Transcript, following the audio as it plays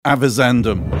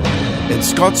Avisandum. In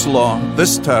Scots law,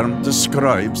 this term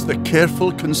describes the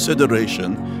careful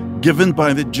consideration given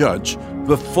by the judge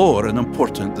before an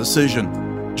important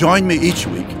decision. Join me each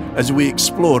week as we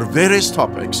explore various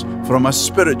topics from a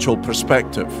spiritual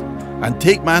perspective and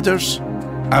take matters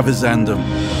avisandum.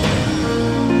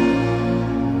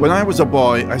 When I was a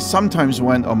boy, I sometimes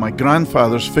went on my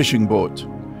grandfather's fishing boat.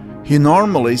 He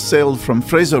normally sailed from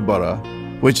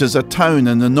Fraserburgh, which is a town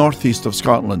in the northeast of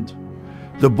Scotland.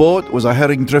 The boat was a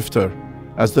herring drifter,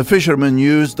 as the fishermen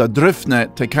used a drift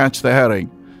net to catch the herring.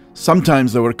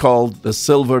 Sometimes they were called the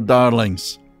silver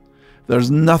darlings. There's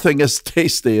nothing as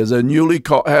tasty as a newly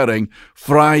caught herring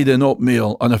fried in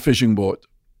oatmeal on a fishing boat.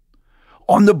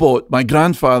 On the boat, my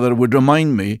grandfather would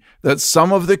remind me that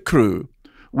some of the crew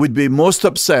would be most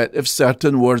upset if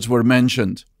certain words were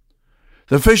mentioned.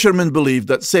 The fishermen believed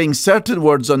that saying certain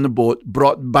words on the boat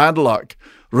brought bad luck,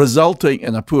 resulting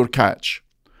in a poor catch.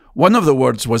 One of the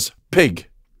words was pig.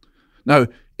 Now,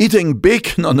 eating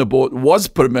bacon on the boat was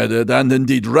permitted and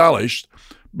indeed relished,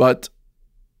 but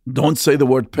don't say the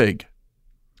word pig.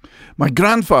 My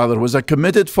grandfather was a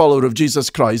committed follower of Jesus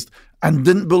Christ and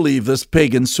didn't believe this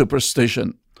pagan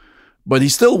superstition, but he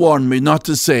still warned me not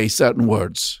to say certain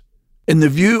words. In the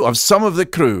view of some of the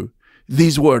crew,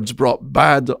 these words brought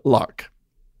bad luck.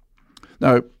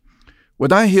 Now,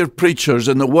 when I hear preachers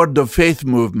in the Word of Faith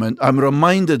movement, I'm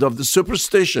reminded of the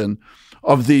superstition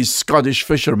of these Scottish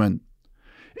fishermen.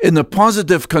 In the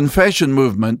positive confession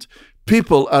movement,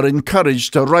 people are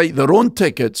encouraged to write their own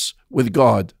tickets with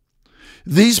God.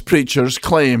 These preachers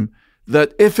claim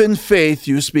that if in faith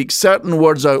you speak certain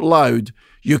words out loud,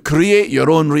 you create your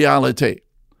own reality.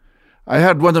 I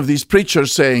heard one of these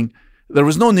preachers saying there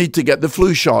was no need to get the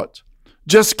flu shot.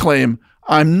 Just claim,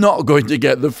 I'm not going to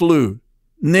get the flu.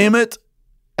 Name it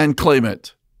and claim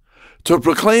it. To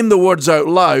proclaim the words out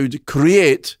loud,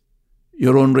 create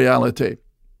your own reality.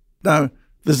 Now,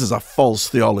 this is a false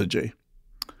theology.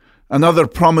 Another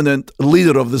prominent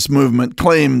leader of this movement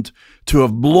claimed to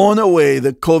have blown away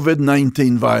the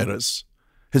COVID-19 virus.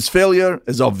 His failure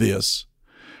is obvious.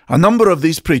 A number of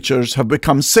these preachers have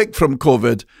become sick from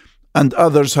COVID and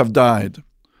others have died.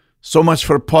 So much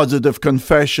for positive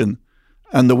confession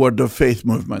and the Word of Faith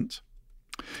movement.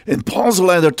 In Paul's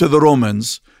letter to the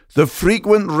Romans, the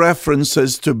frequent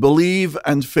references to believe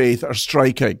and faith are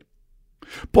striking.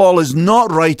 Paul is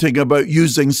not writing about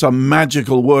using some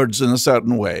magical words in a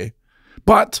certain way,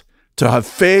 but to have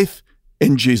faith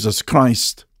in Jesus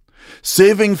Christ.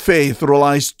 Saving faith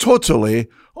relies totally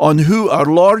on who our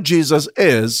Lord Jesus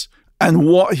is and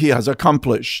what he has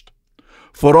accomplished.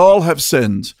 For all have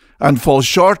sinned and fall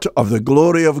short of the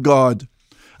glory of God,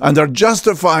 and are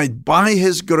justified by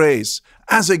his grace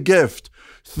as a gift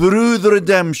through the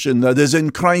redemption that is in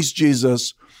Christ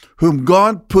Jesus, whom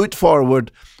God put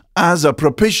forward as a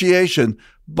propitiation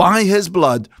by his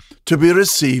blood to be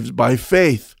received by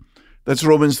faith. That's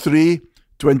Romans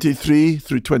 3:23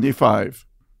 through 25.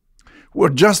 We're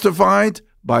justified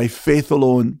by faith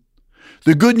alone.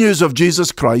 The good news of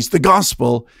Jesus Christ, the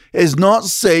gospel, is not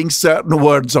saying certain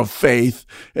words of faith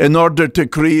in order to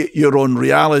create your own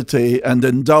reality and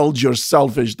indulge your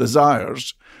selfish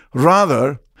desires.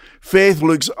 Rather, faith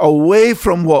looks away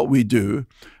from what we do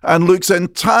and looks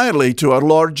entirely to our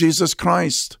Lord Jesus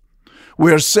Christ.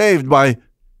 We are saved by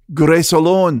grace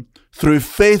alone, through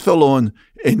faith alone,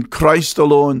 in Christ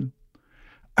alone.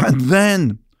 And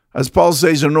then, as Paul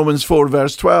says in Romans 4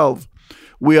 verse 12,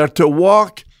 we are to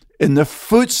walk in the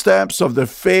footsteps of the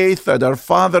faith that our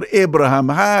father Abraham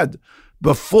had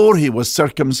before he was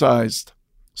circumcised.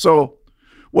 So,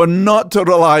 we're not to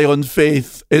rely on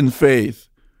faith in faith.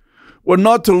 We're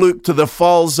not to look to the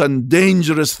false and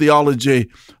dangerous theology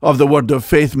of the Word of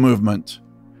Faith movement.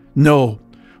 No,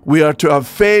 we are to have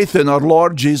faith in our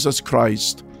Lord Jesus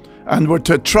Christ, and we're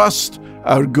to trust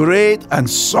our great and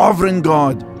sovereign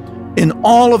God in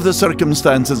all of the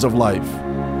circumstances of life.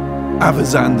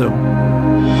 Avisandum.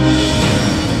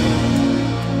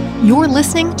 You're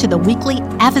listening to the weekly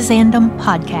Avisandum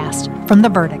podcast from The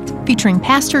Verdict, featuring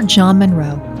Pastor John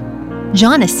Monroe.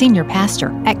 John is senior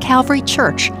pastor at Calvary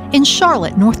Church in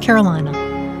Charlotte, North Carolina.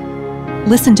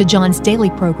 Listen to John's daily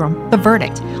program, The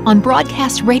Verdict, on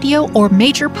broadcast radio or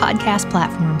major podcast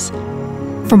platforms.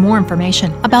 For more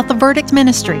information about The Verdict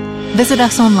Ministry, visit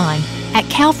us online at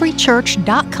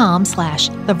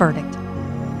calvarychurch.com/theverdict.